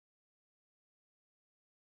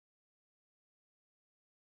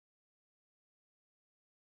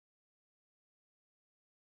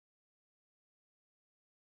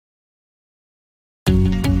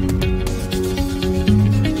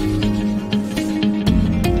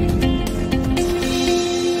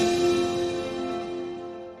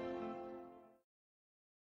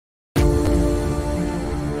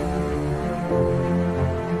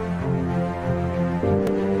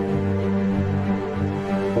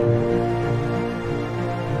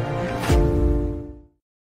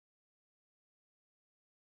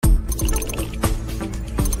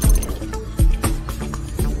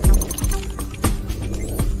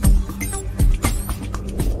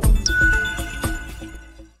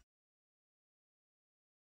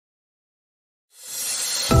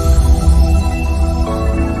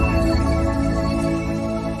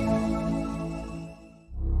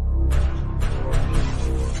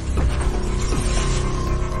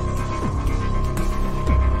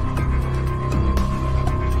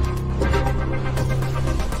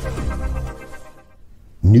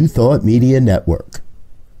New Thought Media Network.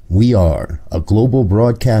 We are a global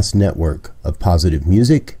broadcast network of positive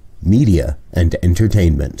music, media, and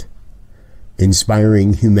entertainment,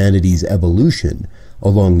 inspiring humanity's evolution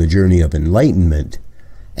along the journey of enlightenment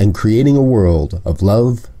and creating a world of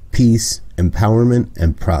love, peace, empowerment,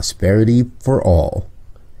 and prosperity for all.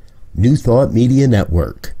 New Thought Media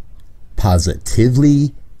Network.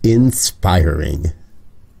 Positively inspiring.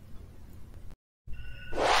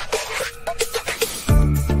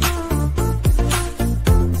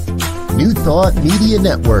 New Thought Media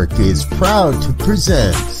Network is proud to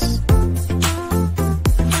present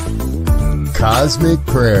Cosmic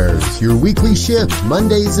Prayers, your weekly shift,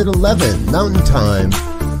 Mondays at 11 Mountain Time,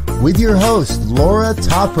 with your host, Laura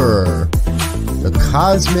Topper. The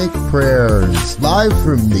Cosmic Prayers, live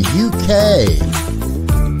from the UK.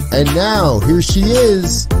 And now, here she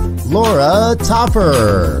is, Laura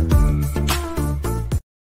Topper.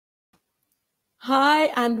 Hi,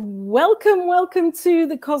 and welcome to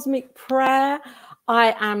the Cosmic Prayer.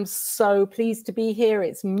 I am so pleased to be here.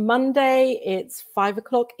 It's Monday, it's 5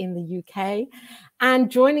 o'clock in the UK, and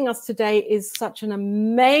joining us today is such an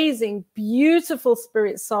amazing, beautiful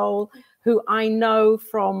spirit soul who I know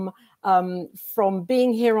from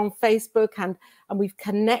being here on Facebook, and we've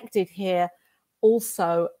connected here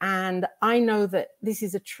also, and I know that this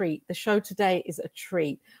is a treat. The show today is a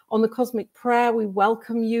treat. On the Cosmic Prayer, we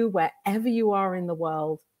welcome you wherever you are in the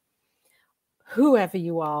world, whoever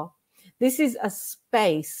you are. This is a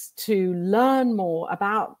space to learn more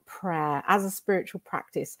about prayer as a spiritual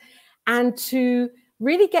practice and to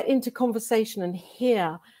really get into conversation and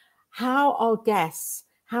hear how our guests,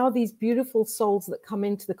 how these beautiful souls that come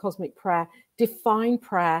into the Cosmic Prayer define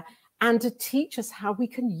prayer, and to teach us how we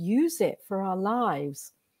can use it for our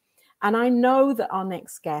lives. And I know that our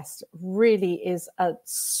next guest really is a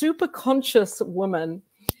super conscious woman.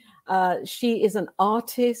 She is an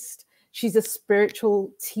artist. She's a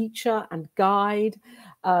spiritual teacher and guide.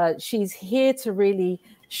 She's here to really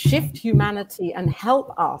shift humanity and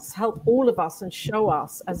help all of us, and show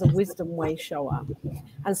us as a wisdom way shower.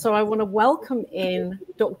 And so I want to welcome in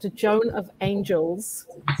Dr. Joan of Angels.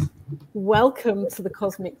 Welcome to the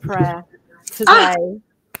Cosmic Prayer today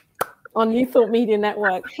on New Thought Media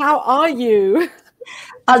Network. How are you?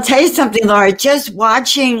 I'll tell you something, Laura. Just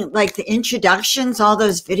watching like the introductions, all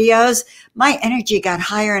those videos, my energy got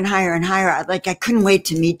higher and higher and higher. Like I couldn't wait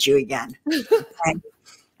to meet you again. Okay.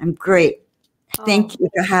 I'm great. Thank you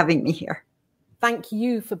for having me here. Thank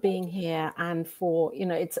you for being here, and for,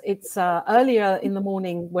 it's earlier in the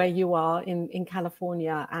morning where you are in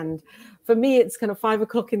California, and for me it's kind of 5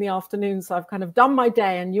 o'clock in the afternoon, so I've kind of done my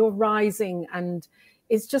day and you're rising, and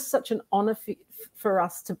it's just such an honor for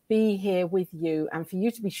us to be here with you and for you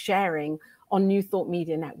to be sharing on New Thought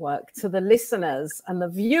Media Network to the listeners and the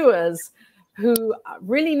viewers who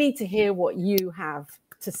really need to hear what you have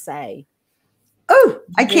to say. Oh,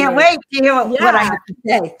 I can't wait to hear what I have to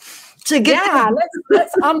say. So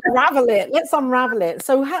let's unravel it. Let's unravel it.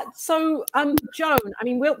 So, Joan, I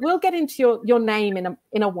mean, we'll get into your name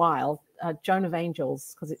in a while, Joan of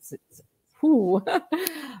Angels, because it's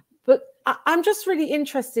but I'm just really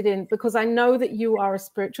interested in, because I know that you are a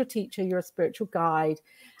spiritual teacher, you're a spiritual guide,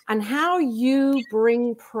 and how you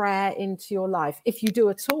bring prayer into your life, if you do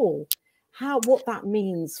at all, what that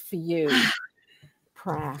means for you,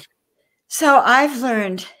 prayer. So I've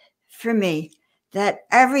learned, for me, that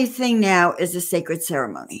everything now is a sacred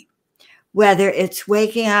ceremony, whether it's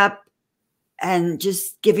waking up and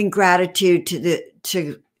just giving gratitude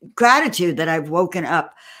to gratitude that I've woken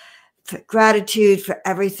up, for gratitude for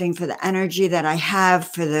everything, for the energy that I have,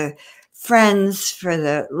 for the friends, for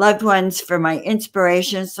the loved ones, for my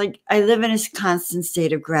inspirations. Like I live in a constant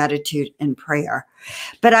state of gratitude and prayer,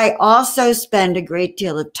 but I also spend a great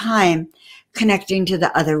deal of time connecting to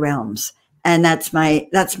the other realms. And that's my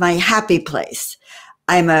happy place.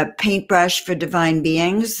 I'm a paintbrush for divine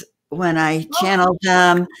beings. When I channel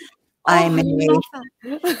them, I'm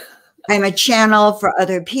a channel for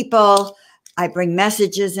other people. I bring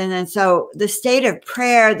messages in. And so the state of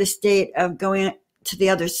prayer, the state of going to the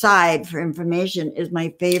other side for information is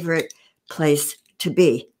my favorite place to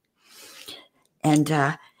be. And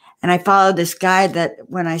I followed this guide that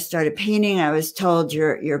when I started painting, I was told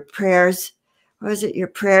your prayers, what was it? Your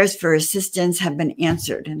prayers for assistance have been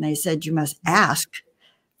answered. And they said you must ask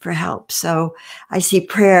for help. So I see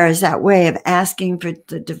prayer as that way of asking for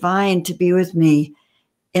the divine to be with me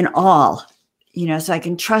in all, so I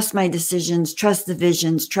can trust my decisions, trust the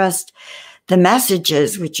visions, trust the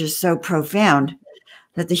messages, which is so profound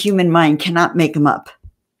that the human mind cannot make them up.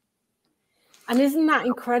 And isn't that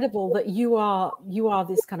incredible that you are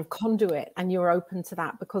this kind of conduit and you're open to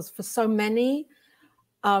that? Because for so many,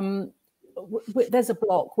 there's a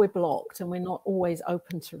block, we're blocked, and we're not always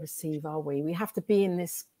open to receive, are we? We have to be in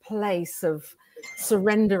this place of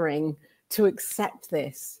surrendering to accept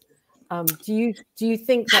this. Do you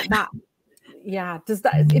think that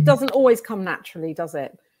it doesn't always come naturally, does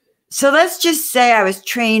it? So let's just say I was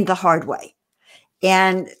trained the hard way.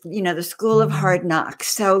 And, the school of hard knocks.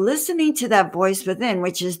 So listening to that voice within,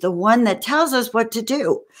 which is the one that tells us what to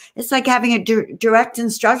do. It's like having a direct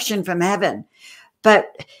instruction from heaven.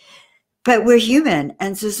 But we're human.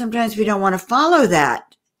 And so sometimes we don't want to follow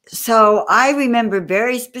that. So I remember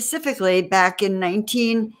very specifically back in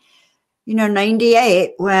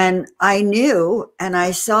 1998, when I knew and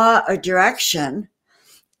I saw a direction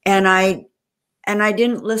and I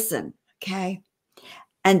didn't listen. Okay.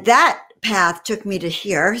 And that path took me to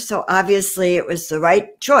here. So obviously it was the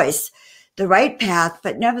right choice, the right path,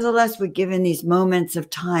 but nevertheless, we're given these moments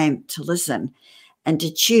of time to listen and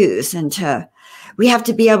to choose we have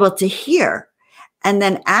to be able to hear and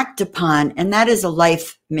then act upon. And that is a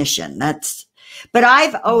life mission. So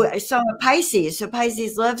I'm a Pisces. So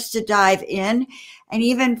Pisces loves to dive in. And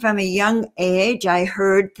even from a young age, I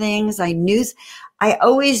heard things. I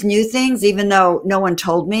always knew things, even though no one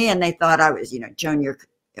told me and they thought I was, Joan, you're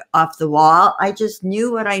off the wall. I just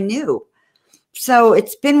knew what I knew. So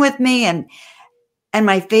it's been with me. And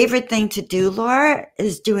my favorite thing to do, Laura,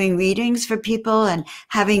 is doing readings for people and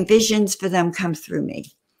having visions for them come through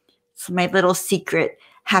me. It's my little secret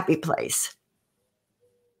happy place.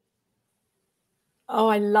 Oh,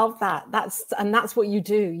 I love that. That's what you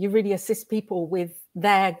do. You really assist people with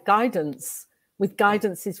their guidance, with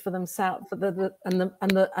guidances for themselves, and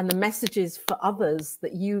the messages for others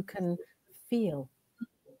that you can feel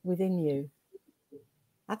within you.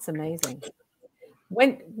 That's amazing.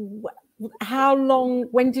 When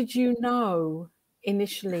did you know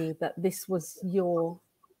initially that this was your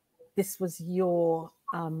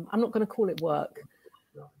I'm not going to call it work,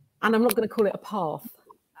 and I'm not going to call it a path,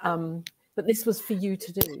 but this was for you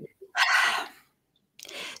to do?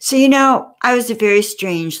 So, I was a very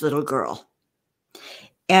strange little girl,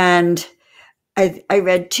 and I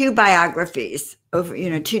read 2 biographies over,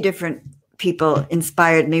 2 different people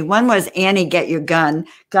inspired me. One was Annie, Get Your Gun.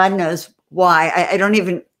 God knows why. I don't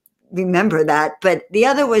even remember that. But the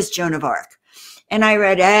other was Joan of Arc. And I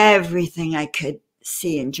read everything I could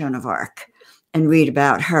see in Joan of Arc and read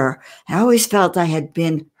about her. I always felt I had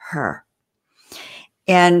been her.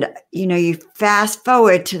 And, you fast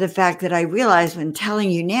forward to the fact that I realized when telling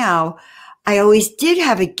you now, I always did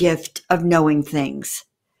have a gift of knowing things.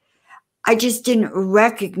 I just didn't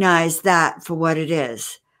recognize that for what it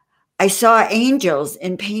is. I saw angels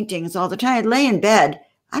in paintings all the time. I'd lay in bed.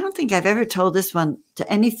 I don't think I've ever told this one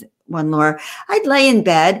to anyone, Laura. I'd lay in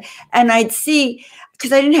bed and I'd see,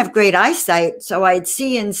 because I didn't have great eyesight, so I'd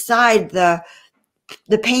see inside the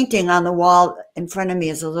painting on the wall in front of me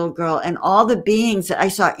as a little girl, and all the beings that I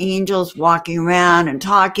saw, angels walking around and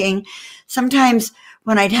talking. Sometimes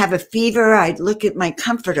when I'd have a fever, I'd look at my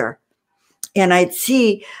comforter and I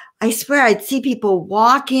swear I'd see people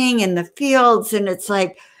walking in the fields, and it's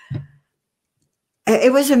like,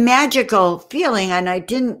 it was a magical feeling, and I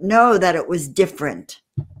didn't know that it was different.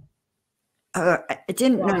 I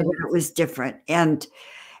didn't know that it was different. And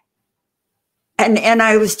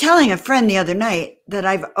I was telling a friend the other night that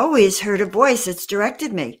I've always heard a voice that's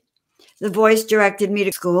directed me. The voice directed me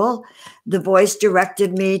to school. The voice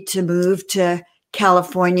directed me to move to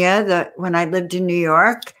California when I lived in New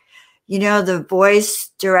York. The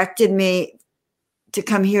voice directed me to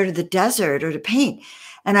come here to the desert or to paint.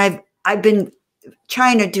 And I've been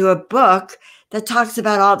trying to do a book that talks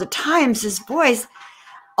about all the times this voice,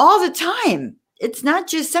 all the time. It's not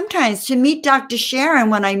just sometimes. To meet Dr. Sharon,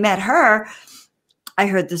 when I met her, I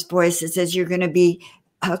heard this voice that says, you're going to be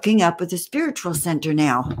hooking up with a spiritual center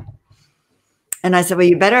now. And I said, well,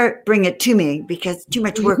 you better bring it to me because it's too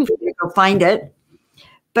much work for me to go find it.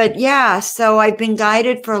 But yeah, so I've been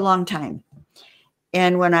guided for a long time.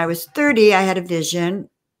 And when I was 30, I had a vision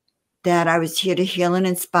that I was here to heal and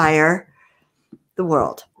inspire the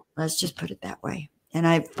world. Let's just put it that way. And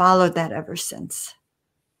I've followed that ever since.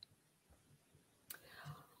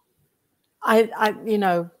 You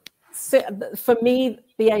know, for me,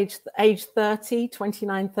 the age 30,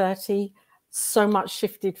 29, 30, so much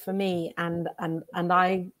shifted for me. And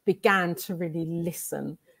I began to really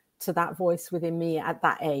listen to that voice within me at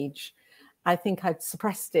that age. I think I'd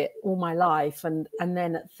suppressed it all my life. And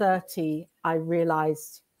then at 30, I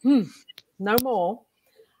realized, no more.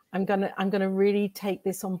 I'm gonna really take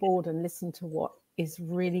this on board and listen to what is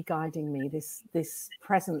really guiding me, this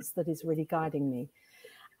presence that is really guiding me.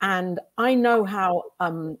 And I know how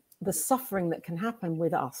the suffering that can happen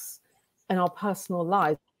with us in our personal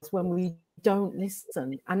lives when we don't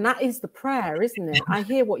listen. And that is the prayer, isn't it? I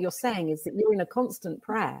hear what you're saying is that you're in a constant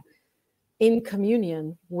prayer, in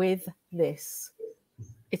communion with this.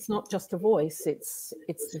 It's not just a voice, it's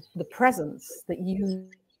the presence that you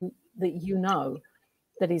know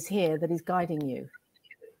that is here, that is guiding you.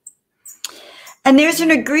 And there's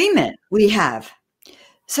an agreement we have.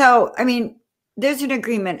 So, I mean, there's an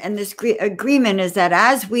agreement, and this agreement is that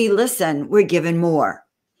as we listen, we're given more.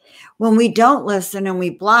 When we don't listen and we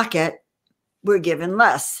block it, we're given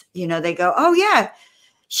less. You know, they go, oh yeah,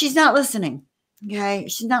 she's not listening. Okay,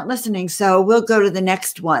 she's not listening. So we'll go to the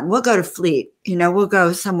next one. We'll go to Fleet. You know, we'll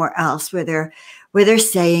go somewhere else where they're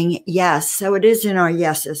saying yes. So it is in our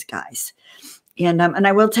yeses, guys. And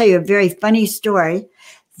I will tell you a very funny story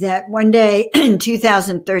that one day in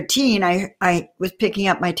 2013, I was picking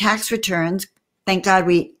up my tax returns. Thank God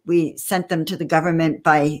we sent them to the government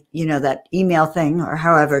by, you know, that email thing or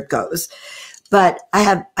however it goes. But I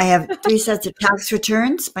have 3 sets of tax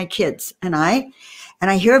returns, my kids and I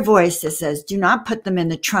hear a voice that says, do not put them in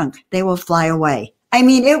the trunk. They will fly away. I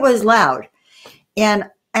mean, it was loud. And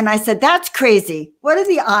I said, that's crazy. What are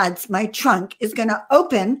the odds my trunk is going to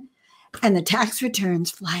open and the tax returns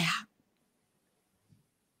fly out?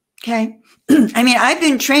 Okay. I mean, I've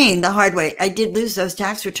been trained the hard way. I did lose those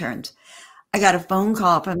tax returns. I got a phone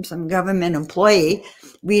call from some government employee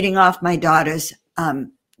reading off my daughter's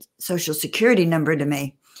Social Security number to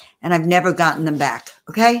me, and I've never gotten them back.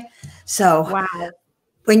 Okay. So wow.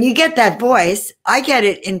 When you get that voice, I get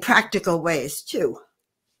it in practical ways too.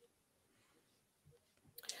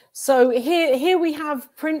 So here we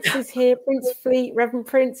have Prince is here, Prince Fleet, Reverend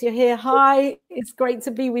Prince, you're here. Hi, it's great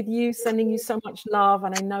to be with you, sending you so much love.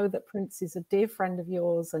 And I know that Prince is a dear friend of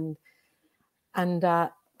yours and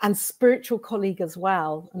spiritual colleague as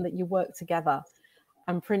well, and that you work together.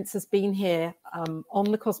 And Prince has been here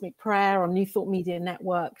on the Cosmic Prayer, on New Thought Media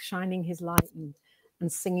Network, shining his light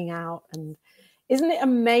and singing out. And isn't it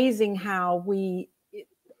amazing how we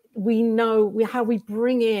know how we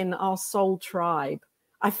bring in our soul tribe?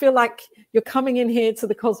 I feel like you're coming in here to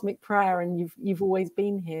the Cosmic Prayer, and you've always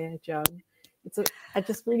been here, Joan. I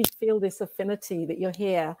just really feel this affinity that you're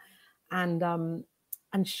here, and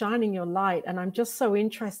shining your light. And I'm just so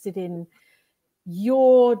interested in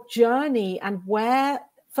your journey and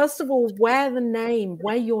first of all, where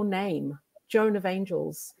your name, Joan of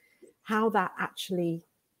Angels, how that actually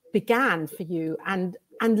began for you, and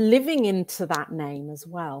living into that name as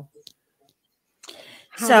well.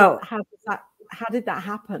 How did that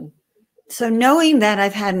happen? So knowing that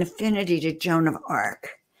I've had an affinity to Joan of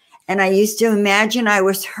Arc, and I used to imagine I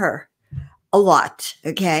was her a lot.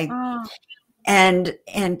 Okay. Oh. And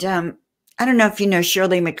I don't know if you know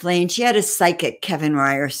Shirley MacLaine. She had a psychic, Kevin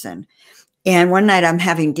Ryerson. And one night I'm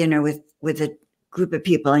having dinner with a group of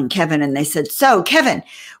people and Kevin, and they said, so Kevin,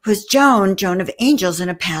 was Joan of Angels in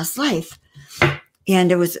a past life?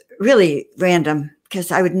 And it was really random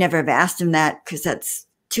because I would never have asked him that because that's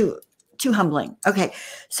too humbling. Okay.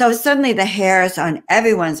 So suddenly the hairs on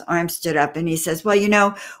everyone's arm stood up, and he says, well, you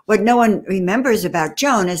know, what no one remembers about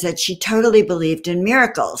Joan is that she totally believed in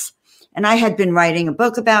miracles. And I had been writing a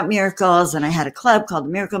book about miracles, and I had a club called the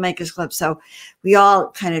Miracle Makers Club. So we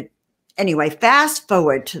all anyway, fast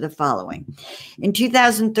forward to the following. In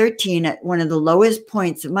 2013, at one of the lowest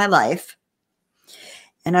points of my life,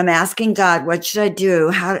 and I'm asking God, what should I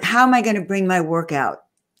do? How am I going to bring my work out?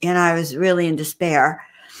 And I was really in despair.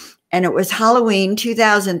 And it was Halloween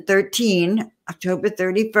 2013, October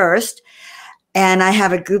 31st. And I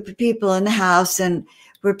have a group of people in the house, and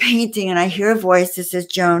we're painting, and I hear a voice that says,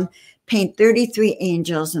 Joan, paint 33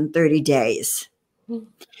 angels in 30 days.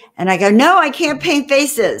 And I go, no, I can't paint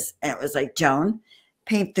faces. And it was like, Joan,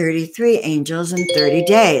 paint 33 angels in 30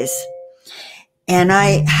 days. And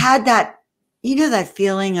I had that, you know, that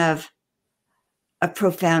feeling of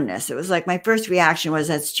profoundness. It was like my first reaction was,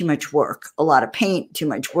 that's too much work, a lot of paint, too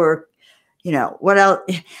much work. You know, what else?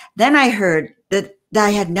 Then I heard that I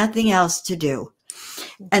had nothing else to do.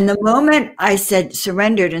 And the moment I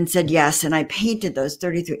surrendered and said yes, and I painted those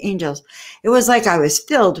 33 angels, it was like I was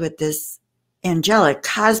filled with this angelic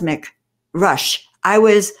cosmic rush. I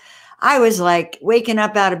was like waking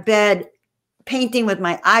up out of bed, painting with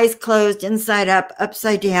my eyes closed, inside up,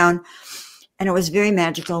 upside down. And it was very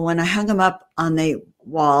magical. When I hung them up on the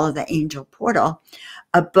wall of the angel portal,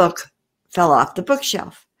 a book fell off the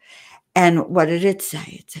bookshelf. And what did it say?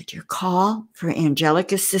 It said, your call for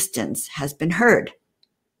angelic assistance has been heard.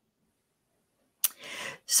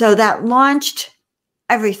 So that launched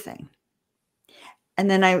everything. And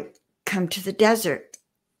then I come to the desert.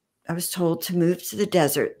 I was told to move to the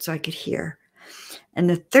desert so I could hear. And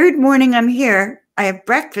the third morning I'm here, I have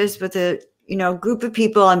breakfast with a group of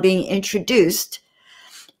people. I'm being introduced.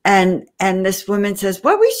 And this woman says,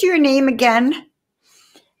 what was your name again?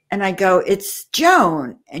 And I go, it's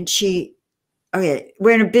Joan. And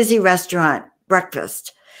we're in a busy restaurant,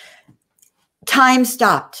 breakfast. Time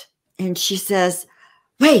stopped. And she says,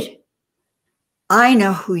 wait, I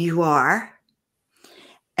know who you are.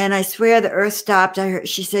 And I swear the earth stopped.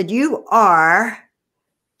 She said, you are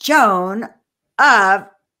Joan of,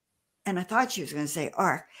 and I thought she was going to say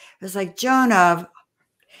Ark. It was like Joan of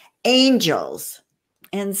Angels.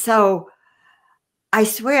 And so I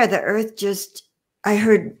swear the earth I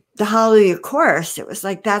heard the Hallelujah chorus. It was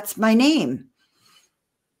like, that's my name.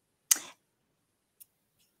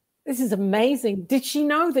 This is amazing. Did she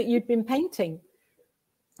know that you'd been painting?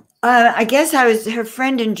 I guess her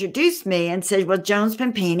friend introduced me and said, well, Joan's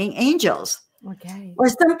been painting angels. Okay. Or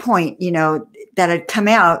some point, that had come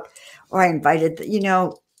out, or I invited,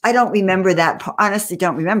 I don't remember that. Honestly,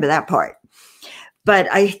 don't remember that part. But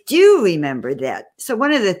I do remember that. So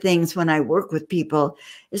one of the things when I work with people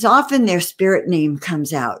is often their spirit name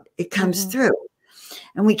comes out. It comes through.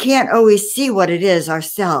 And we can't always see what it is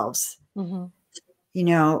ourselves.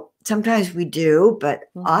 Sometimes we do, but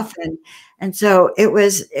often. And so it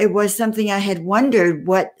was something I had wondered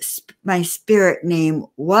what my spirit name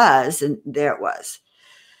was. And there it was.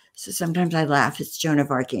 So sometimes I laugh. It's Joan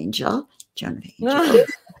of Archangel. Joan of Angel.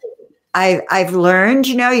 I've learned,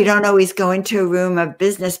 you don't always go into a room of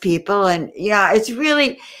business people. And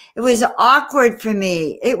it was awkward for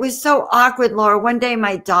me. It was so awkward, Laura. One day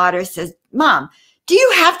my daughter says, Mom, do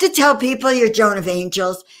you have to tell people you're Joan of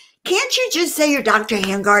Angels? Can't you just say you're Dr.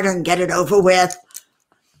 Hangarter and get it over with?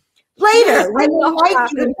 Later, when you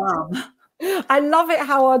like you, Mom. I love it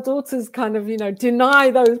how our daughters kind of,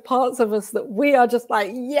 deny those parts of us that we are just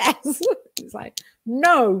like, yes. It's like,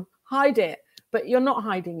 no, hide it. But you're not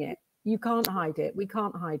hiding it. You can't hide it. We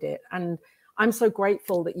can't hide it. And I'm so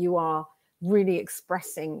grateful that you are really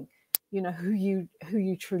expressing, who you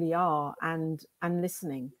truly are and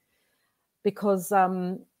listening. Because,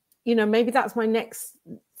 maybe that's my next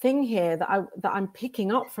thing here that I'm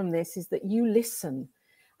picking up from this is that you listen.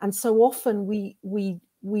 And so often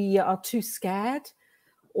we are too scared,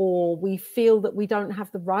 or we feel that we don't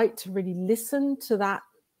have the right to really listen to that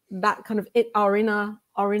kind of our inner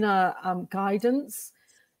guidance.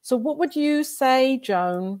 So what would you say,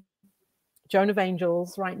 Joan of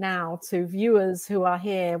Angels, right now to viewers who are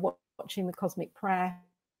here watching the Cosmic Prayer,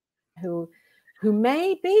 who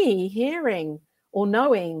may be hearing or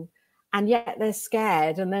knowing, and yet they're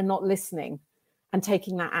scared and they're not listening and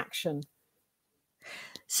taking that action?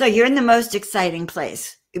 So you're in the most exciting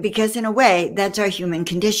place, because in a way, that's our human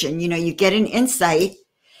condition. You get an insight,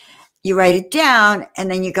 you write it down, and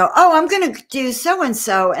then you go, oh, I'm going to do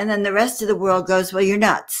so-and-so. And then the rest of the world goes, well, you're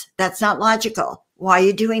nuts. That's not logical. Why are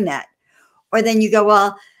you doing that? Or then you go,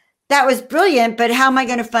 well, that was brilliant, but how am I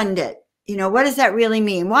going to fund it? What does that really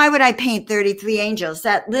mean? Why would I paint 33 angels?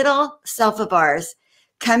 That little self of ours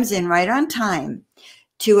comes in right on time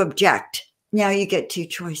to object. Now you get two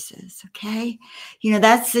choices, okay?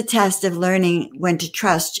 That's the test of learning when to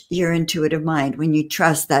trust your intuitive mind, when you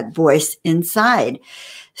trust that voice inside.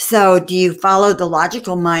 So do you follow the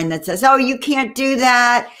logical mind that says, oh, you can't do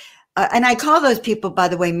that? And I call those people, by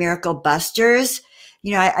the way, miracle busters.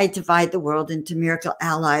 I divide the world into miracle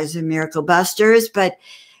allies and miracle busters, but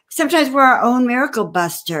sometimes we're our own miracle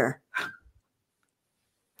buster.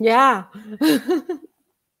 Yeah.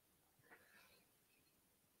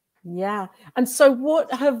 Yeah. And so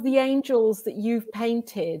what have the angels that you've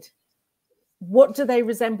painted, what do they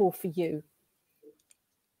resemble for you?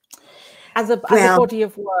 As a body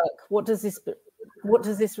of work, what does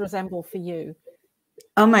this resemble for you?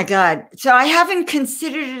 Oh my God. So I haven't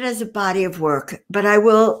considered it as a body of work, but I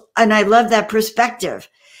will. And I love that perspective.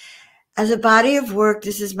 As a body of work,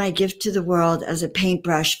 this is my gift to the world as a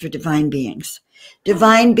paintbrush for divine beings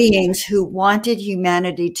who wanted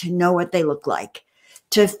humanity to know what they look like,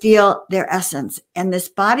 to feel their essence. And this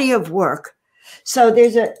body of work So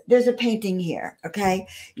there's a painting here. Okay.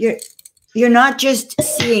 You're not just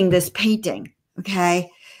seeing this painting. Okay.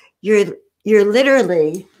 You're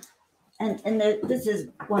literally, this is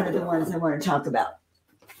one of the ones I want to talk about,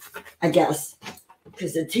 I guess,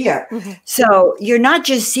 because it's here. Mm-hmm. So you're not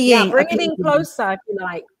just seeing. Yeah, bring it in closer if you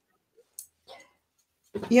like.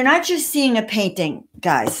 You're not just seeing a painting,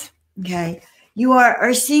 guys. Okay. You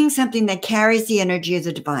are seeing something that carries the energy of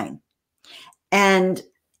the divine. And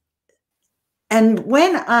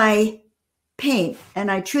when I paint, and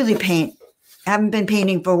I truly paint, I haven't been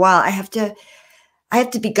painting for a while, I have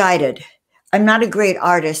to be guided. I'm not a great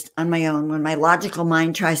artist on my own. When my logical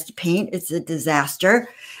mind tries to paint, it's a disaster.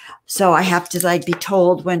 So I have to be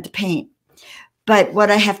told when to paint. But what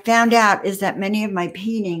I have found out is that many of my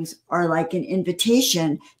paintings are like an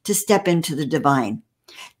invitation to step into the divine.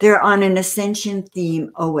 They're on an ascension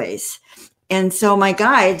theme always. And so my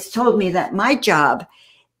guides told me that my job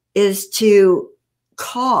is to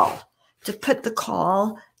put the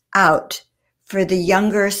call out for the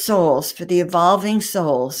younger souls, for the evolving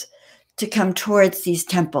souls to come towards these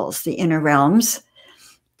temples, the inner realms.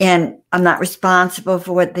 And I'm not responsible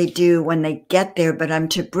for what they do when they get there, but I'm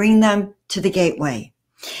to bring them to the gateway.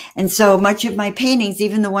 And so much of my paintings,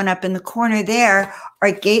 even the one up in the corner there,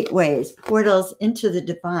 are gateways, portals into the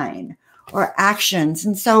divine, or actions.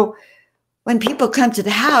 And so when people come to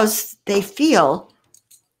the house, they feel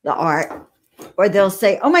the art, or they'll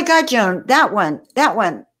say, oh my God, Joan, that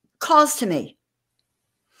one calls to me.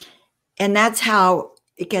 And that's how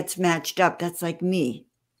it gets matched up. That's like me.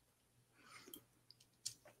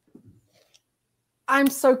 I'm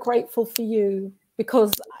so grateful for you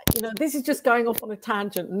because, this is just going off on a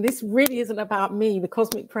tangent, and this really isn't about me. The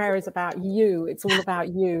cosmic prayer is about you. It's all about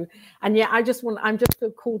you. And yet I'm just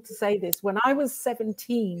feel called to say this. When I was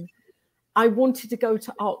 17, I wanted to go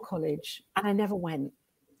to art college and I never went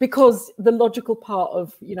because the logical part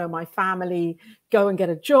of, my family, go and get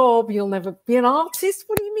a job. You'll never be an artist.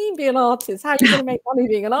 What do you mean be an artist? How are you going to make money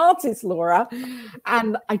being an artist, Laura?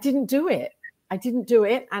 And I didn't do it.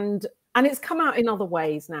 And it's come out in other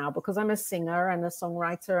ways now because I'm a singer and a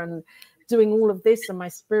songwriter and doing all of this and my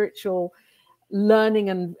spiritual learning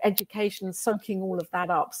and education, soaking all of that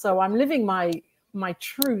up. So I'm living my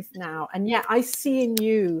truth now. And yet I see in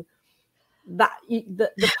you that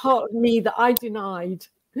the part of me that I denied.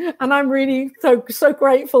 And I'm really so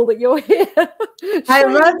grateful that you're here. I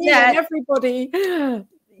love that. Everybody to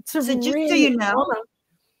so just really so you know. honor.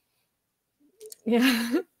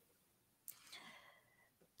 Yeah.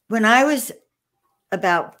 When I was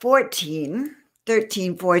about 13,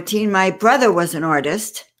 14, my brother was an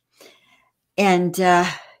artist. And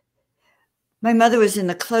my mother was in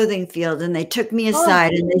the clothing field, and they took me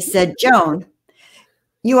aside and they said, Joan,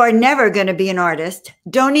 you are never going to be an artist.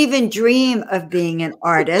 Don't even dream of being an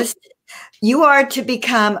artist. You are to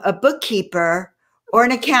become a bookkeeper or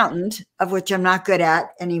an accountant, of which I'm not good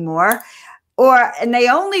at anymore. And they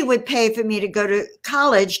only would pay for me to go to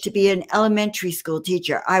college to be an elementary school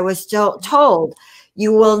teacher. I was still told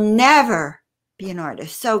you will never be an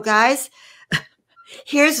artist. So guys,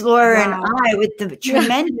 here's Laura and I with the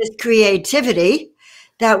tremendous creativity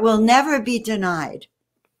that will never be denied.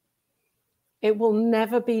 It will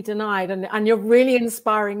never be denied. And you're really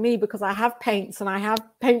inspiring me because I have paints and I have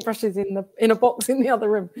paintbrushes in a box in the other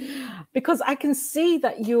room, because I can see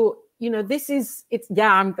that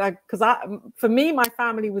for me, my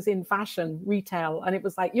family was in fashion retail, and it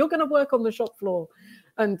was like, you're going to work on the shop floor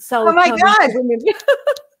and sell. Oh my God.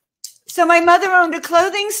 So my mother owned a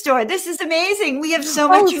clothing store. This is amazing. We have so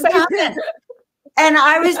much in common. And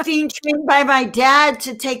I was being trained by my dad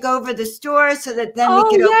to take over the store so that then we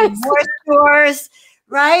could open more stores,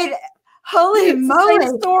 right? Holy moly.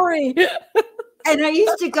 Story. And I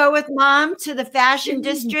used to go with Mom to the fashion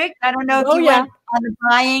district. I don't know if you went on a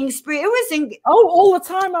buying spree. It was all the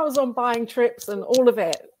time. I was on buying trips and all of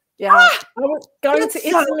it. Yeah, I was going to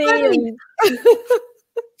Italy.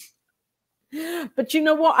 But you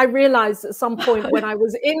know what? I realized at some point when I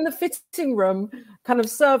was in the fitting room, kind of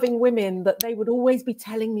serving women, that they would always be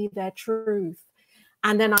telling me their truth.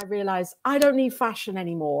 And then I realized I don't need fashion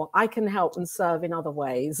anymore. I can help and serve in other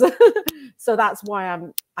ways. So that's why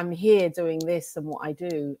I'm here doing this and what I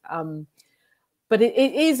do. But it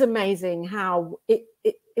is amazing how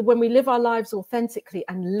when we live our lives authentically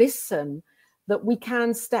and listen, that we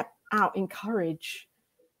can step out in courage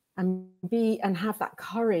and have that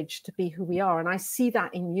courage to be who we are. And I see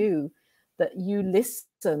that in you, that you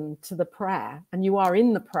listen to the prayer and you are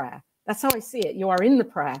in the prayer. That's how I see it. You are in the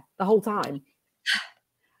prayer the whole time.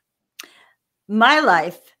 My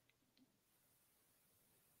life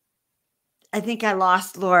I think I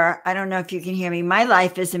lost Laura. I don't know if you can hear me. My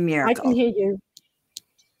life is a miracle. I can hear you.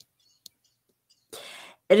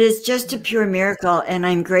 It is just a pure miracle, and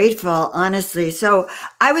I'm grateful, honestly. So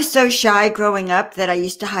I was so shy growing up that I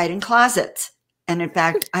used to hide in closets. And in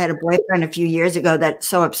fact, I had a boyfriend a few years ago that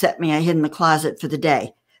so upset me, I hid in the closet for the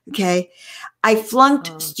day. Okay. I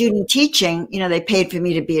flunked student teaching. You know, they paid for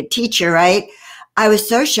me to be a teacher, right? I was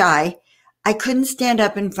so shy. I couldn't stand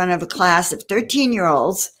up in front of a class of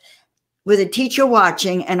 13-year-olds with a teacher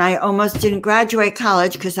watching, and I almost didn't graduate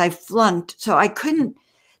college because I flunked. So I couldn't,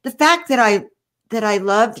 the fact that I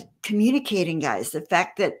loved communicating, guys, the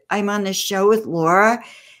fact that I'm on this show with Laura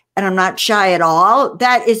and I'm not shy at all,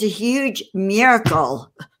 that is a huge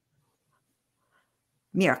miracle.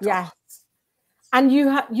 Miracle. Yes. And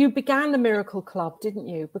you began the Miracle Club, didn't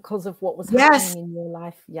you? Because of what was Yes. happening in your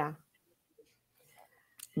life. Yeah.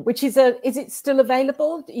 Which is it still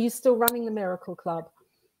available? Are you still running the Miracle Club?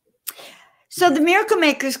 So the Miracle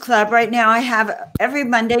Makers Club right now, I have every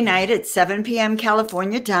Monday night at 7 p.m.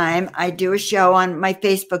 California time. I do a show on my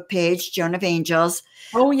Facebook page, Joan of Angels.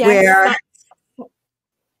 Oh, yes.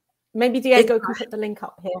 Maybe Diego can put the link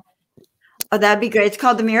up here. Oh, that'd be great. It's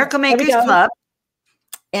called the Miracle Makers Club.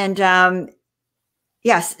 And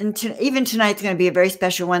yes, and even tonight's going to be a very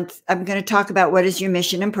special one. I'm going to talk about what is your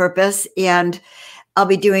mission and purpose. And I'll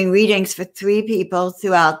be doing readings for 3 people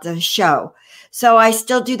throughout the show. So I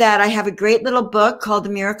still do that. I have a great little book called The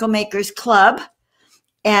Miracle Makers Club.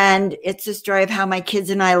 And it's a story of how my kids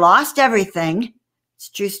and I lost everything. It's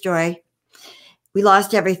a true story. We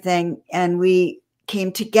lost everything and we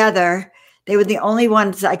came together. They were the only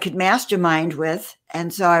ones I could mastermind with.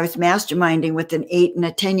 And so I was masterminding with an 8 and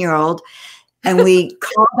a 10-year-old. And we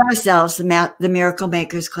called ourselves the Miracle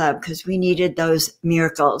Makers Club because we needed those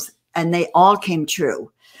miracles. And they all came true.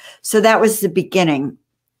 So that was the beginning.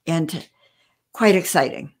 And quite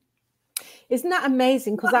exciting. Isn't that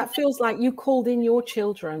amazing? Because that feels like you called in your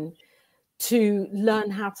children to learn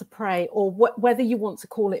how to pray, or whether you want to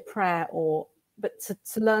call it prayer, but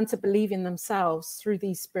to learn to believe in themselves through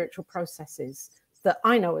these spiritual processes that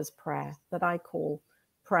I know as prayer, that I call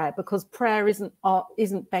prayer, because prayer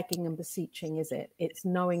isn't begging and beseeching, is it? It's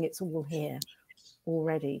knowing it's all here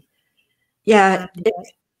already. Yeah.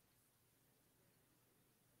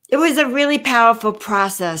 It was a really powerful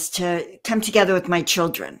process to come together with my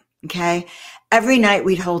children. Okay. Every night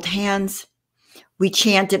we'd hold hands. We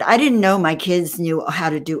chanted. I didn't know my kids knew how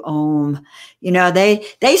to do Om. You know, they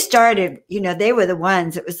started, you know, they were the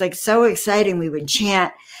ones. It was like so exciting. We would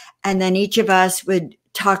chant. And then each of us would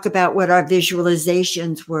talk about what our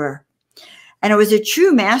visualizations were. And it was a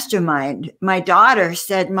true mastermind. My daughter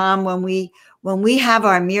said, Mom, when we have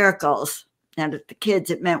our miracles, and the kids,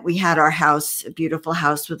 it meant we had our house, a beautiful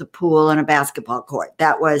house with a pool and a basketball court.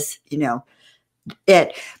 That was, you know,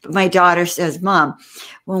 it. But my daughter says, Mom,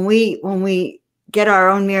 when we get our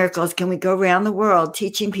own miracles, can we go around the world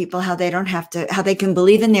teaching people how they can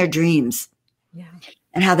believe in their dreams,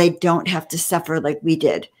 and how they don't have to suffer like we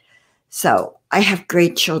did. So I have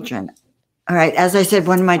great children. All right. As I said,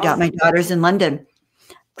 one of my daughters in London,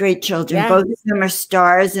 great children. Yeah. Both of them are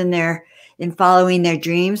stars in following their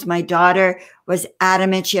dreams. My daughter was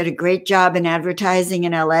adamant. She had a great job in advertising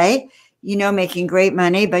in LA, you know, making great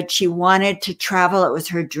money, but she wanted to travel. It was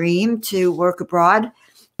her dream to work abroad.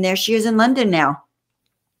 And there she is in London now,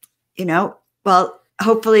 you know, well,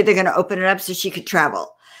 hopefully they're going to open it up so she could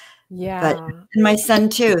travel. Yeah. But and my son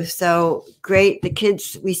too. So great. The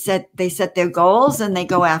kids, they set their goals and they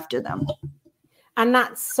go after them. And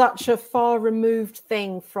that's such a far removed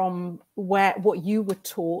thing from what you were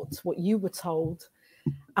taught, what you were told,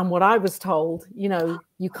 and what I was told. You know,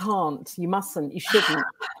 you can't, you mustn't, you shouldn't.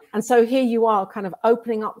 And so here you are kind of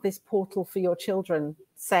opening up this portal for your children,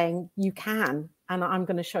 saying you can, and I'm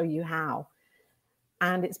going to show you how.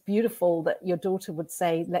 And it's beautiful that your daughter would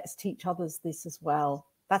say, let's teach others this as well.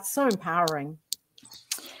 That's so empowering.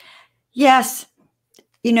 Yes.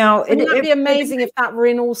 You know, it'd be amazing if that were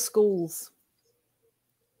in all schools.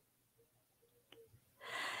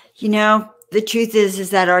 You know, the truth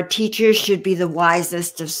is that our teachers should be the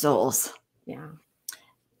wisest of souls. Yeah.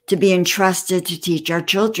 To be entrusted to teach our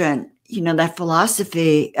children, you know, that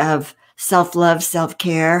philosophy of self-love,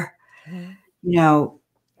 self-care, you know,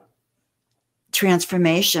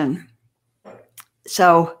 transformation.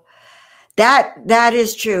 So that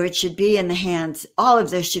is true. It should be in the hands, all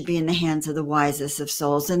of this should be in the hands of the wisest of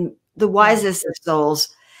souls. And the wisest of souls,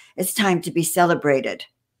 it's time to be celebrated.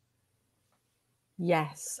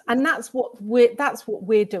 Yes. And that's what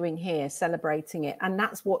we're doing here, celebrating it. And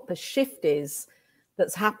that's what the shift is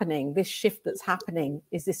that's happening. This shift that's happening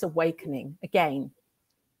is this awakening again,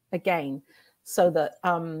 so that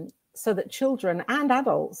so that children and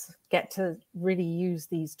adults get to really use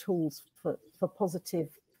these tools for positive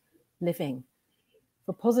living,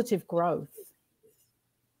 for positive growth.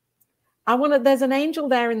 There's an angel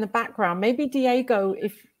there in the background. Maybe Diego,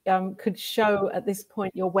 if could show at this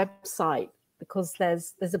point your website, because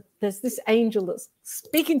there's this angel that's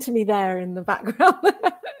speaking to me there in the background.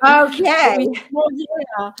 Okay.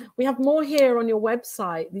 We have more here on your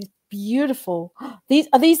website. These beautiful. Are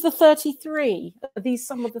these the 33? Are these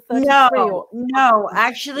some of the 33? No,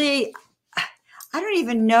 actually, I don't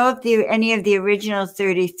even know if any of the original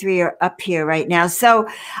 33 are up here right now. So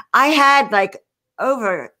I had like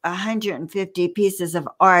over 150 pieces of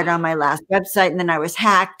art on my last website, and then I was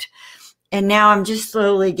hacked. And now I'm just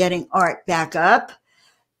slowly getting art back up.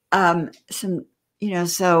 So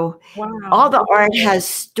wow. All the art has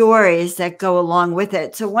stories that go along with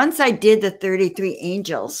it. So once I did the 33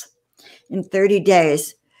 angels in 30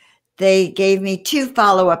 days, they gave me 2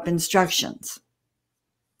 follow-up instructions.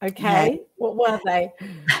 Okay. What were they?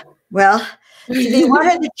 Well, to be one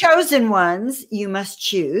of the chosen ones, you must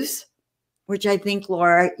choose, which I think,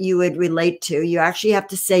 Laura, you would relate to. You actually have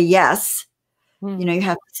to say yes. You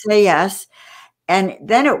have to say yes. And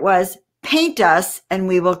then it was, paint us and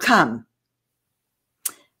we will come.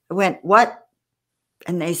 I went, what?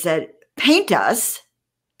 And they said, paint us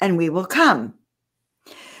and we will come.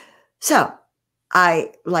 So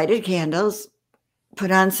I lighted candles, put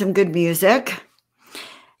on some good music,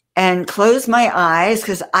 and closed my eyes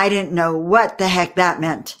because I didn't know what the heck that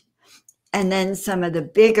meant. And then some of the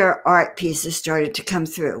bigger art pieces started to come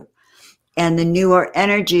through. And the newer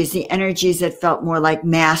energies, the energies that felt more like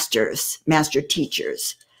master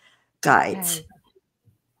teachers, guides. Okay.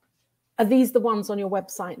 Are these the ones on your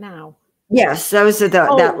website now? Yes, those are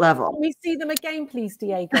that level. Can we see them again, please,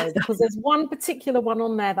 Diego? Because there's one particular one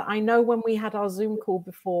on there that I know when we had our Zoom call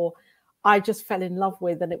before, I just fell in love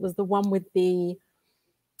with. And it was the one with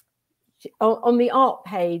on the art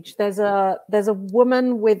page, there's a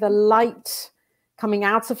woman with a light coming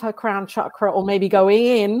out of her crown chakra, or maybe going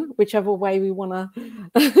in, whichever way we want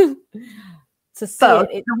to see both.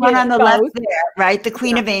 it. The one on the left there, right? The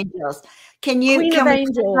Queen of Angels. Can we click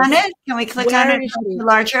on it? Can we click on it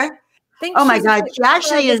larger? Oh my God, she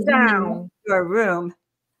actually is in your room.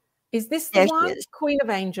 Is this the one? Queen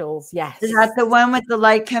of Angels, yes. Is that the one with the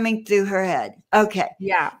light coming through her head? Okay.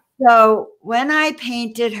 Yeah. So when I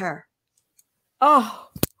painted her, oh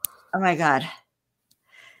my God.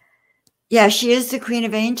 Yeah, she is the Queen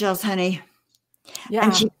of Angels, honey. Yeah.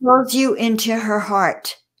 And she pulls you into her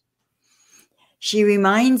heart. She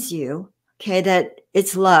reminds you, okay, that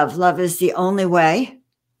it's love. Love is the only way.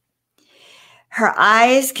 Her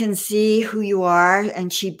eyes can see who you are,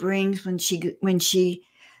 and she brings, when she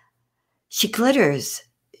glitters.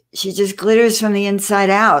 She just glitters from the inside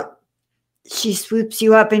out. She swoops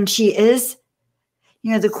you up, and she is,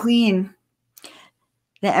 the queen,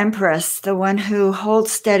 the empress, the one who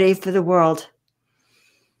holds steady for the world.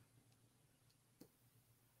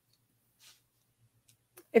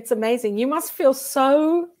 It's amazing. You must feel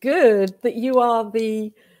so good that you're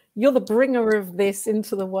the bringer of this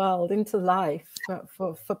into the world, into life,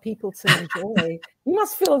 for people to enjoy. You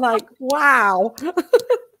must feel like, wow.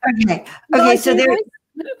 Okay. So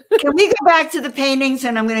can we go back to the paintings,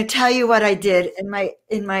 and I'm going to tell you what I did in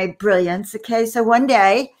my brilliance. Okay. So one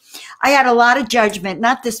day I had a lot of judgment,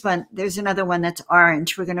 not this one. There's another one that's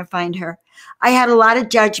orange. We're going to find her. I had a lot of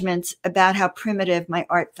judgments about how primitive my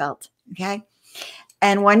art felt. Okay.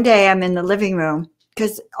 And one day I'm in the living room,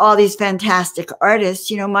 because all these fantastic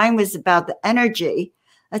artists, mine was about the energy.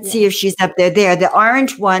 Let's see if she's up there. The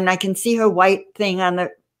orange one, I can see her white thing on the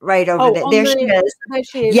right over there. There she is. There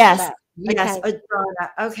she is. Yes. Yes. Okay.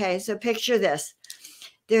 Adana. Okay. So picture this.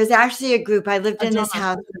 There's actually a group. I lived in this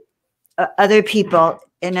house with other people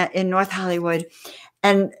in North Hollywood.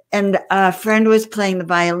 And a friend was playing the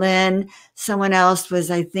violin. Someone else was,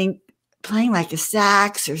 I think, playing like a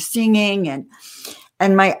sax or singing.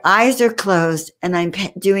 And my eyes are closed, and I'm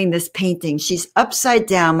doing this painting. She's upside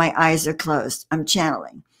down. My eyes are closed. I'm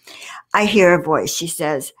channeling. I hear a voice. She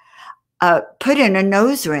says, put in a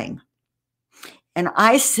nose ring. And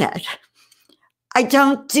I said, I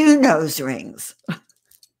don't do nose rings.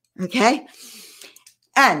 Okay.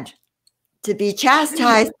 And to be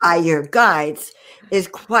chastised by your guides is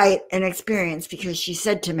quite an experience, because she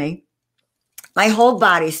said to me, my whole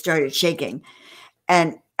body started shaking,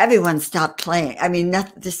 and everyone stopped playing. I mean,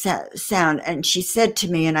 not the sound. And she said to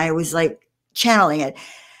me, and I was like channeling it,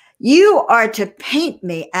 you are to paint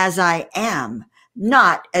me as I am,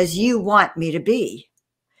 not as you want me to be.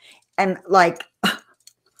 And like,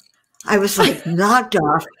 I was like knocked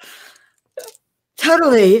off,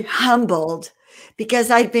 totally humbled,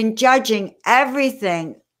 because I'd been judging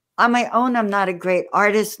everything on my own. I'm not a great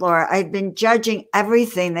artist, Laura. I'd been judging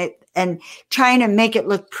everything and trying to make it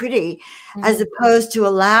look pretty, as opposed to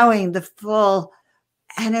allowing the full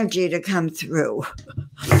energy to come through.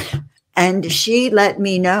 And she let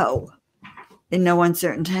me know in no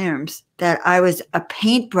uncertain terms that I was a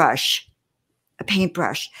paintbrush.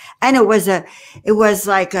 And it was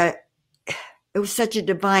such a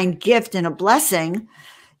divine gift and a blessing,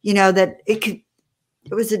 that it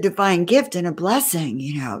was a divine gift and a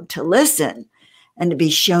blessing, to listen and to be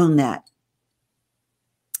shown that.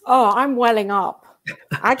 Oh, I'm welling up.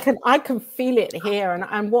 I can feel it here.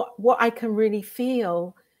 And what I can really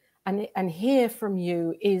feel and hear from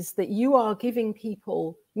you is that you are giving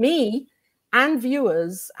people, me and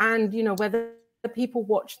viewers, and, whether people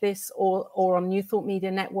watch this or on New Thought Media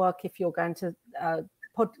Network, if you're going to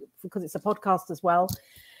because it's a podcast as well,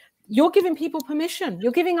 you're giving people permission.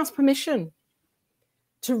 You're giving us permission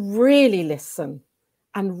to really listen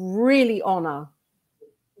and really honor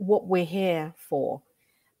what we're here for,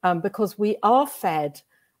 because we are fed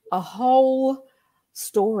a whole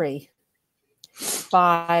story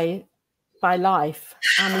by life,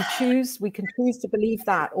 and we can choose to believe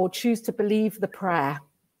that, or choose to believe the prayer,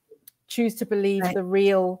 choose to believe the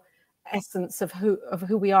real essence of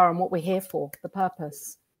who we are and what we're here for, the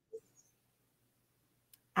purpose.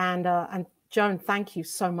 And Joan, thank you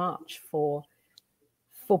so much for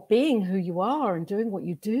being who you are and doing what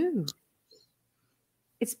you do.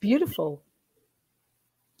 It's beautiful.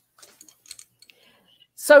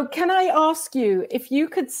 So can I ask you if you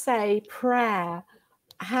could say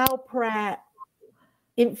how prayer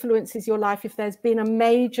influences your life, if there's been a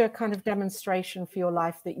major kind of demonstration for your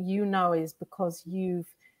life that is because you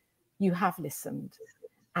have listened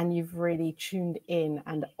and you've really tuned in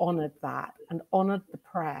and honored that and honored the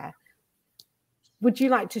prayer. Would you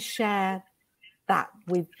like to share that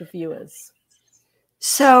with the viewers?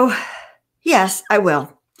 So, yes, I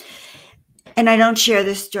will. And I don't share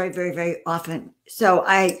this story very, very often. So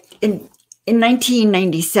in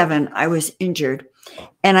 1997, I was injured,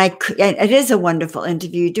 and it is a wonderful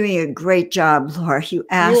interview. You're doing a great job, Laura. You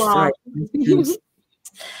asked for it.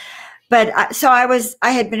 But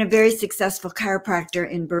I had been a very successful chiropractor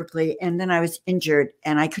in Berkeley, and then I was injured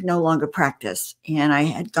and I could no longer practice. And I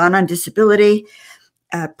had gone on disability,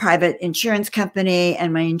 a private insurance company,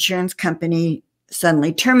 and my insurance company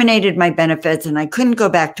suddenly terminated my benefits and I couldn't go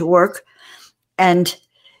back to work. And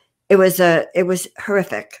it was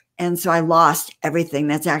horrific. And so I lost everything.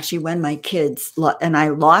 That's actually when my kids and I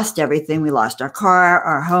lost everything. We lost our car,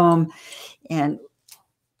 our home, and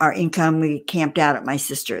our income. We camped out at my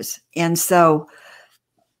sister's. And so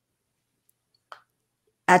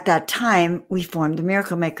at that time, we formed the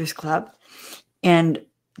Miracle Makers Club and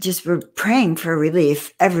just were praying for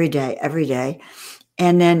relief every day.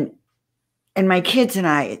 And my kids and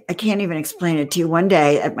I can't even explain it to you. One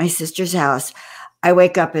day at my sister's house, I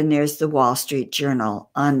wake up and there's the Wall Street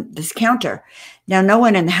Journal on this counter. Now, no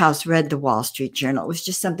one in the house read the Wall Street Journal. It was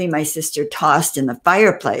just something my sister tossed in the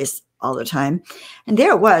fireplace all the time. And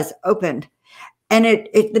there it was, opened. And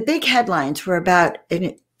the big headlines were about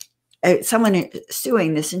someone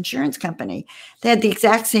suing this insurance company. They had the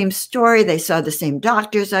exact same story. They saw the same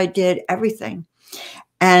doctors I did, everything.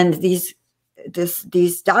 And these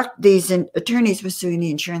attorneys were suing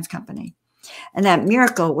the insurance company. And that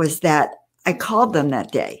miracle was that I called them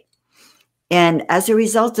that day. And as a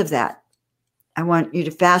result of that, I want you to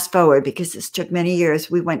fast forward because this took many years.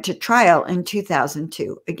 We went to trial in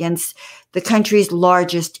 2002 against the country's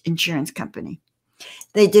largest insurance company.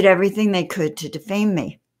 They did everything they could to defame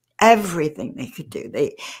me, everything they could do.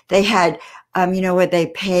 They had, where they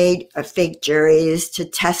paid fake juries to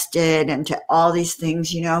test it and to all these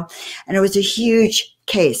things, and it was a huge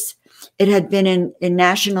case. It had been in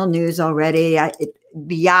national news already.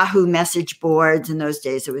 The Yahoo message boards, in those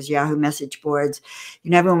days, it was Yahoo message boards.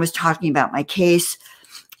 Everyone was talking about my case.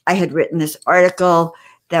 I had written this article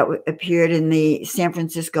that appeared in the San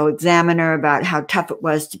Francisco Examiner about how tough it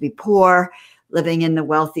was to be poor, living in the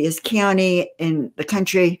wealthiest county in the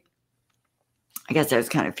country. I guess I was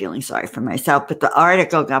kind of feeling sorry for myself, but the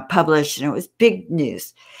article got published and it was big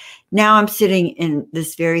news. Now I'm sitting in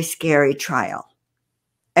this very scary trial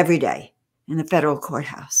every day in the federal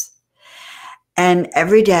courthouse. And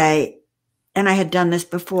every day, and I had done this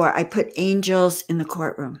before, I put angels in the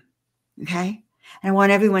courtroom, okay? And I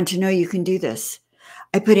want everyone to know you can do this.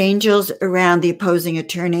 I put angels around the opposing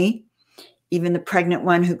attorney, even the pregnant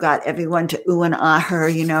one who got everyone to ooh and ah her,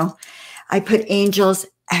 I put angels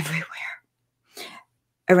everywhere,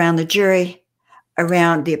 around the jury,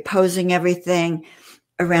 around the opposing everything,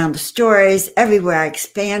 around the stores, everywhere. I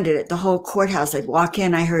expanded it, the whole courthouse. I'd walk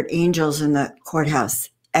in, I heard angels in the courthouse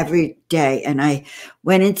every day. And I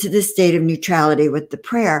went into the state of neutrality with the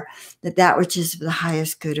prayer that which is for the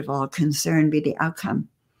highest good of all concerned be the outcome.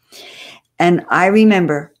 And I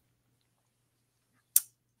remember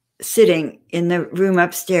sitting in the room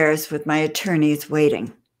upstairs with my attorneys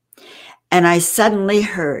waiting. And I suddenly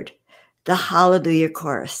heard the Hallelujah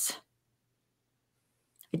chorus.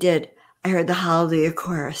 I did. I heard the Hallelujah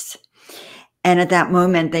chorus. And at that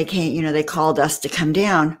moment, they came, they called us to come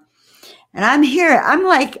down. And I'm here. I'm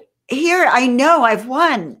like, here, I know I've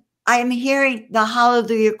won. I am hearing the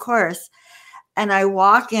Hallelujah chorus. And I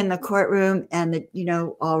walk in the courtroom and,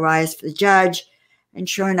 all rise for the judge. And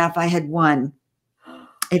sure enough, I had won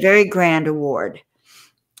a very grand award.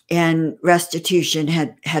 And restitution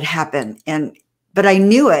had happened. But I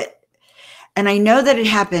knew it. And I know that it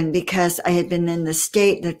happened because I had been in the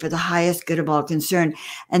state that for the highest good of all concerned.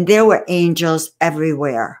 And there were angels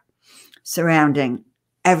everywhere surrounding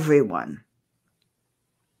everyone.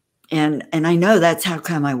 And I know that's how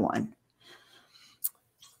come I won.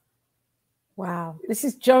 Wow. This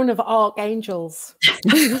is Joan of Archangels.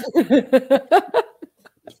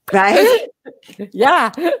 Right?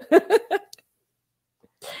 Yeah.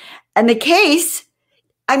 And the case,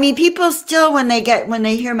 I mean, people still, when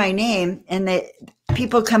they hear my name and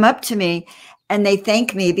people come up to me and they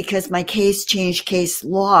thank me because my case changed case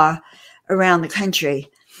law around the country.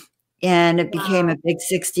 And it became a big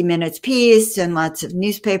 60 Minutes piece and lots of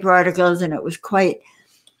newspaper articles. And it was quite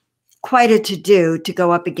a to-do to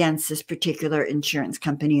go up against this particular insurance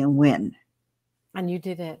company and win. And you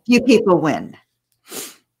did it. Few people win.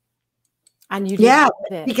 And you did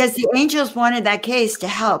it. Because the angels wanted that case to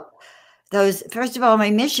help those. First of all, my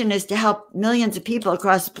mission is to help millions of people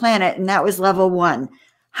across the planet. And that was level 1.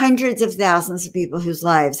 Hundreds of thousands of people whose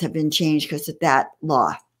lives have been changed because of that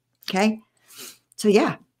law. Okay. So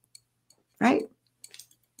yeah. Right.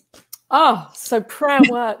 Oh, so prayer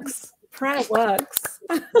works. Prayer works.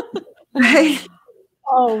 Right.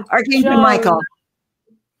 Oh, Archangel Joan. Michael.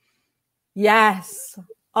 Yes.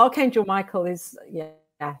 Archangel Michael is,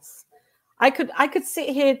 yes. I could sit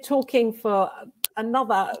here talking for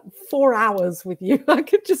another 4 hours with you. I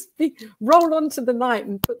could just roll on to the night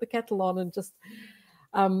and put the kettle on and just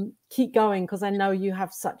keep going, because I know you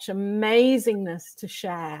have such amazingness to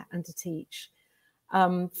share and to teach.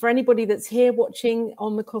 For anybody that's here watching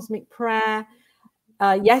on the Cosmic Prayer,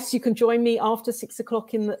 yes, you can join me after 6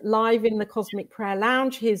 o'clock live in the Cosmic Prayer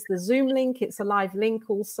Lounge. Here's the Zoom link. It's a live link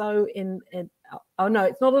also oh no,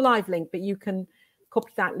 it's not a live link, but you can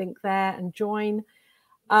copy that link there and join.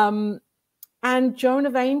 And Joan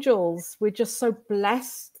of Angels, we're just so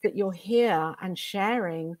blessed that you're here and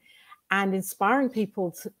sharing and inspiring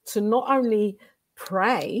people to not only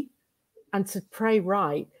pray and to pray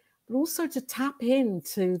right, but also to tap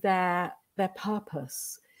into their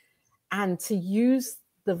purpose and to use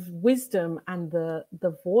the wisdom and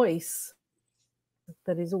the voice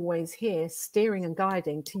that is always here, steering and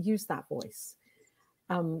guiding, to use that voice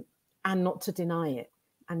and not to deny it,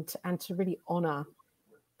 and to really honor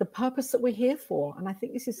the purpose that we're here for. And I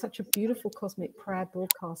think this is such a beautiful Cosmic Prayer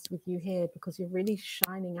broadcast with you here, because you're really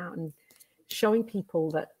shining out and showing people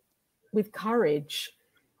that with courage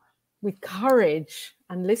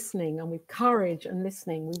and listening, and with courage and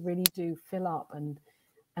listening, we really do fill up and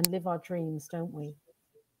live our dreams, don't we?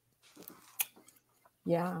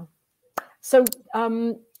 Yeah. So,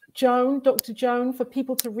 Joan, Dr. Joan, for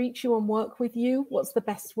people to reach you and work with you, what's the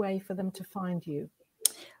best way for them to find you?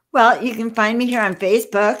 Well, you can find me here on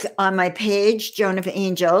Facebook on my page, Joan of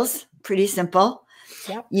Angels. Pretty simple.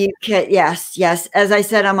 Yep. You can, yes. As I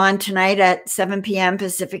said, I'm on tonight at 7 p.m.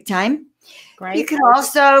 Pacific time. Great. You can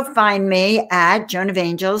also find me at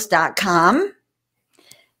joanofangels.com.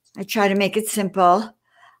 I try to make it simple.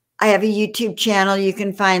 I have a YouTube channel. You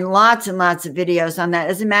can find lots and lots of videos on that.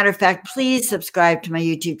 As a matter of fact, please subscribe to my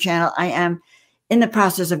YouTube channel. I am in the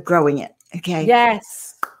process of growing it. Okay.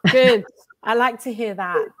 Yes. Good. I like to hear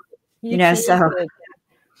that. And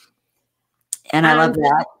I love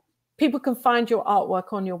that. People can find your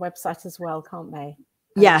artwork on your website as well, can't they?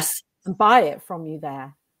 Yes. And buy it from you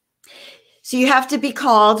there. So you have to be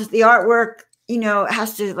called. The artwork,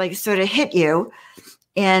 has to sort of hit you.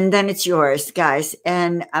 And then it's yours, guys.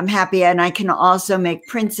 And I'm happy. And I can also make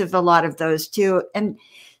prints of a lot of those too. And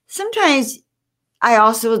sometimes I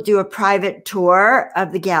also will do a private tour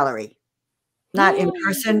of the gallery. Not in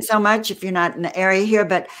person so much if you're not in the area here,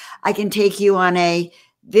 but I can take you on a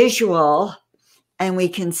visual and we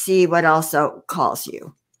can see what also calls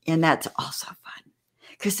you. And that's also fun.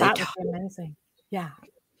 That would be amazing. Yeah.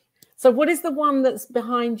 So what is the one that's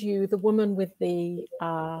behind you, the woman with the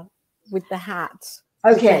hat?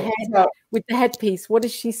 Okay. With the headpiece. What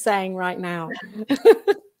is she saying right now?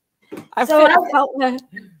 I So felt her.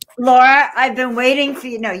 Laura, I've been waiting for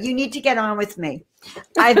you. No, you need to get on with me.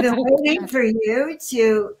 I've been waiting for you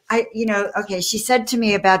to, okay, she said to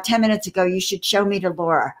me about 10 minutes ago, you should show me to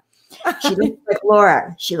Laura. She looks like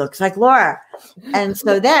Laura. She looks like Laura. And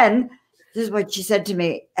so then this is what she said to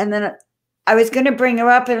me. And then I was going to bring her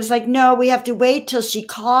up and it was like, no, we have to wait till she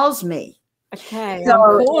calls me. Okay. So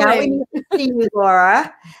I'm calling. now we need to see you,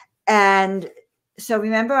 Laura. And so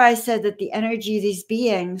remember I said that the energy of these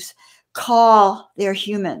beings call their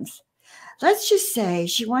humans. Let's just say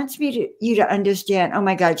she wants you to understand. Oh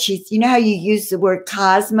my God, she's, you know how you use the word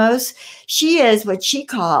cosmos? She is what she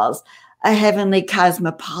calls a heavenly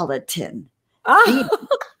cosmopolitan. I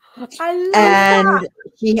love that.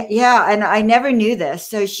 And I never knew this.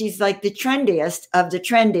 So she's like the trendiest of the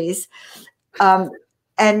trendies.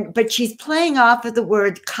 But she's playing off of the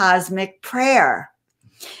word cosmic prayer.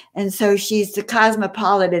 And so she's the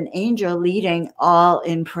cosmopolitan angel leading all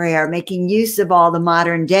in prayer, making use of all the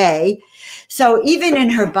modern day. So even in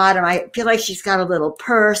her bottom, I feel like she's got a little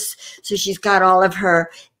purse. So she's got all of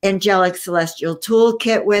her angelic celestial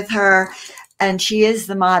toolkit with her. And she is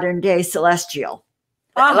the modern day celestial,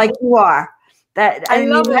 like you are. That's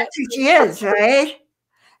who she is, right?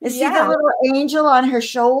 And see the little angel on her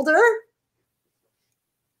shoulder?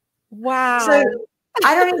 Wow. So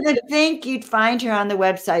I don't even think you'd find her on the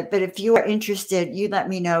website, but if you are interested, you let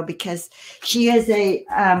me know because she is a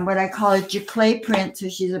what I call a giclée print. So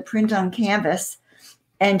she's a print on canvas,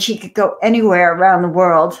 and she could go anywhere around the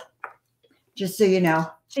world. Just so you know,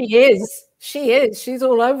 she is. She's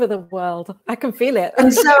all over the world. I can feel it.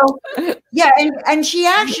 And so, and she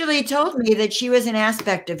actually told me that she was an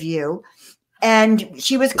aspect of you, and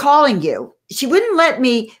she was calling you. She wouldn't let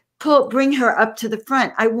me bring her up to the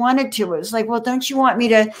front. I wanted to. It was like, well, don't you want me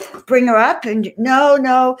to bring her up? And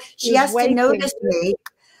no, she has to notice me.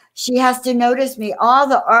 She has to notice me. All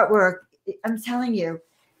the artwork, I'm telling you,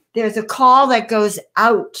 there's a call that goes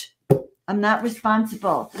out. I'm not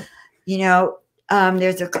responsible.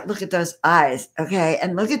 There's look at those eyes. Okay.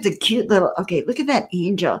 And look at the cute little, look at that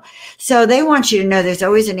angel. So they want you to know there's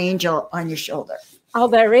always an angel on your shoulder. Oh,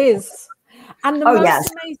 there is. And the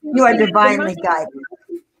most amazing you are divinely guided.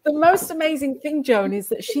 The most amazing thing, Joan, is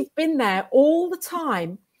that she's been there all the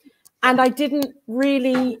time. And I didn't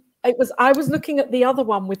really, I was looking at the other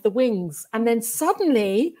one with the wings. And then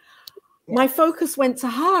suddenly my focus went to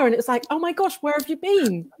her and it was like, oh my gosh, where have you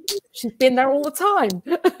been? She's been there all the time.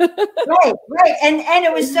 Right. And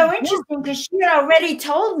it was so interesting because she had already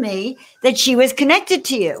told me that she was connected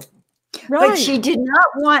to you. Right. But she did not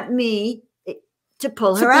want me to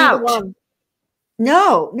pull her out.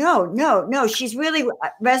 No. She's really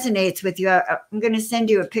resonates with you. I'm going to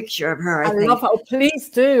send you a picture of her. I think. Love her. Oh,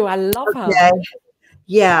 please do. I love her.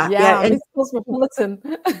 Yeah. And Miss Cosmopolitan.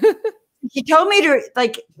 She told me to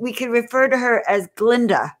we could refer to her as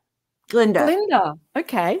Glinda. Glinda.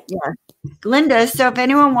 Okay. Yeah. Glinda. So if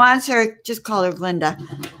anyone wants her, just call her Glinda.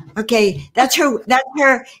 Okay. That's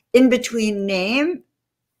her in between name.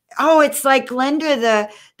 Oh, it's like Glinda,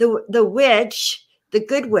 the witch, the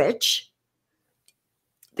good witch.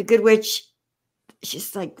 The good witch,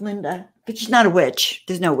 she's like Glinda, but she's not a witch.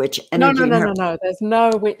 There's no witch energy. No. There's no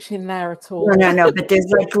witch in there at all. No. But there's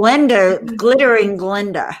like Glinda, glittering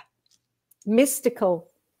Glinda. Mystical,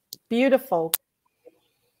 beautiful.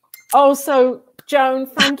 Oh, so Joan,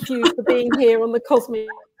 thank you for being here on the Cosmic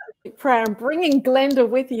Prayer and bringing Glinda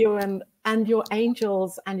with you and your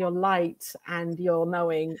angels and your light and your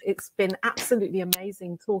knowing. It's been absolutely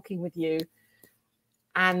amazing talking with you.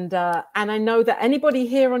 And I know that anybody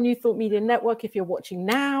here on New Thought Media Network, if you're watching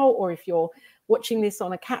now or if you're watching this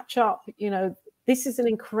on a catch up, this is an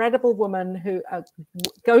incredible woman who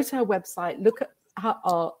go to her website, look at her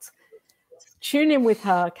art, tune in with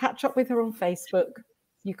her, catch up with her on Facebook.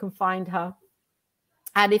 You can find her.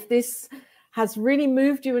 And if this has really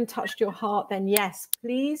moved you and touched your heart, then yes,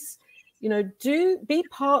 please, do be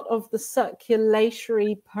part of the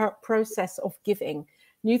circulatory process of giving.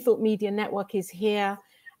 New Thought Media Network is here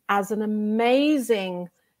as an amazing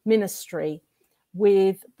ministry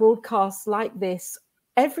with broadcasts like this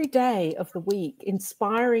every day of the week,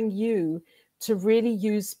 inspiring you to really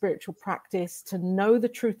use spiritual practice, to know the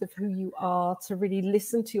truth of who you are, to really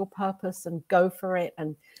listen to your purpose and go for it.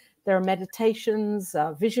 And there are meditations,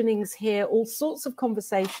 visionings here, all sorts of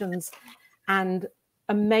conversations, and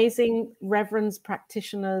amazing reverends,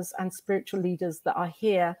 practitioners, and spiritual leaders that are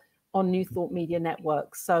here on New Thought Media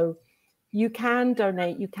Network. So you can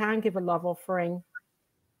donate, you can give a love offering.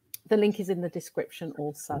 The link is in the description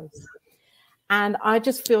also. And I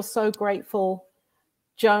just feel so grateful,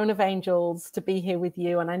 Joan of Angels, to be here with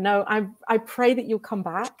you. And I know I pray that you'll come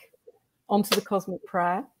back onto the Cosmic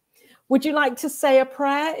Prayer. Would you like to say a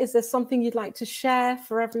prayer? Is there something you'd like to share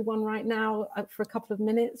for everyone right now for a couple of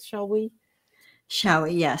minutes? Shall we? Shall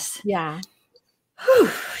we? Yes. Yeah.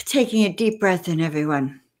 Whew. Taking a deep breath in,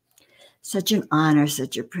 everyone. Such an honor,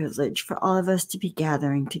 such a privilege for all of us to be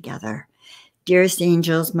gathering together. Dearest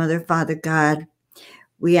angels, Mother, Father, God,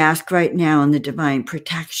 we ask right now in the divine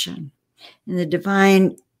protection, in the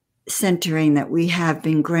divine centering that we have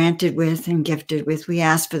been granted with and gifted with. We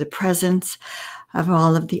ask for the presence of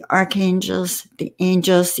all of the archangels, the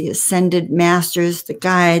angels, the ascended masters, the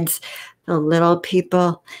guides, the little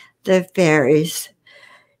people, the fairies,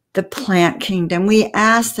 the plant kingdom. We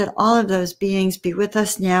ask that all of those beings be with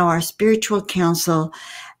us now, our spiritual council,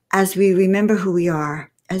 as we remember who we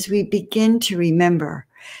are, as we begin to remember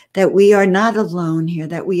that we are not alone here,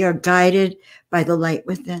 that we are guided by the light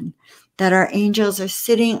within, that our angels are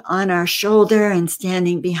sitting on our shoulder and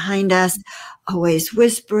standing behind us, always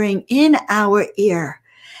whispering in our ear.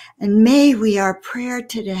 And may we, our prayer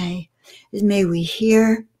today is, may we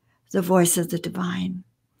hear the voice of the divine.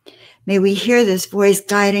 May we hear this voice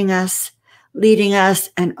guiding us, leading us,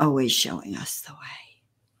 and always showing us the way.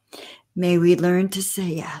 May we learn to say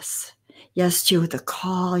yes. Yes to the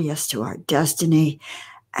call, yes to our destiny,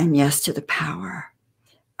 and yes to the power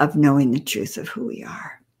of knowing the truth of who we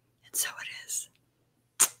are. And so it is.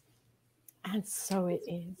 And so it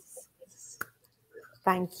is.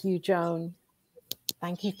 Thank you, Joan.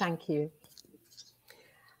 Thank you, thank you.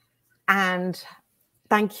 And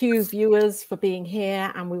thank you, viewers, for being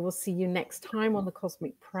here. And we will see you next time on the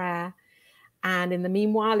Cosmic Prayer. And in the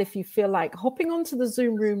meanwhile, if you feel like hopping onto the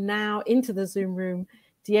Zoom room now, into the Zoom room,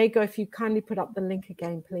 Diego, if you kindly put up the link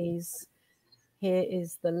again, please. Here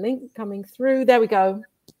is the link coming through. There we go.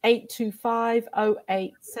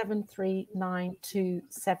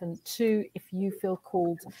 825-0873-9272 if you feel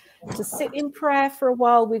called to sit in prayer for a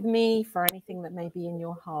while with me for anything that may be in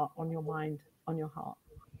your heart, on your mind, on your heart.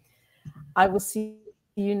 I will see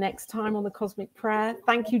you next time on the Cosmic Prayer.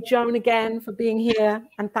 Thank you, Joan, again for being here,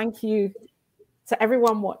 and thank you to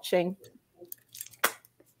everyone watching.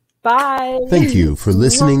 Bye. Thank you for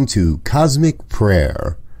listening to Cosmic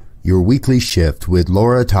Prayer, your weekly shift with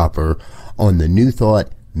Laura Topper on the New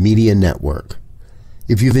Thought Media Network.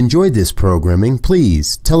 If you've enjoyed this programming,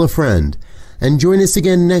 please tell a friend and join us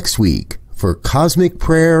again next week for Cosmic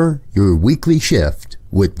Prayer, your weekly shift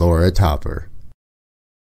with Laura Topper.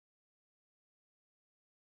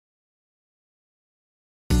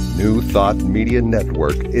 New Thought Media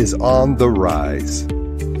Network is on the rise.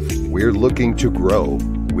 We're looking to grow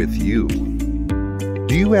with you.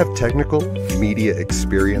 Do you have technical media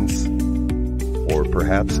experience or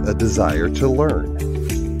perhaps a desire to learn?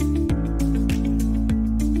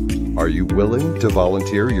 Are you willing to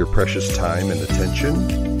volunteer your precious time and attention?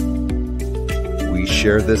 We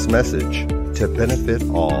share this message to benefit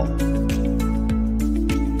all.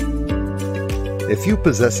 If you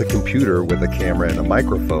possess a computer with a camera and a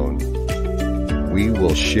microphone, we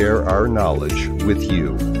will share our knowledge with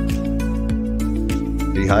you.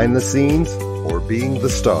 Behind the scenes or being the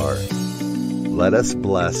star, let us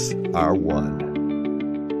bless our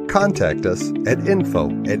one. Contact us at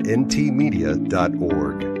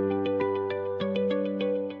info@ntmedia.org.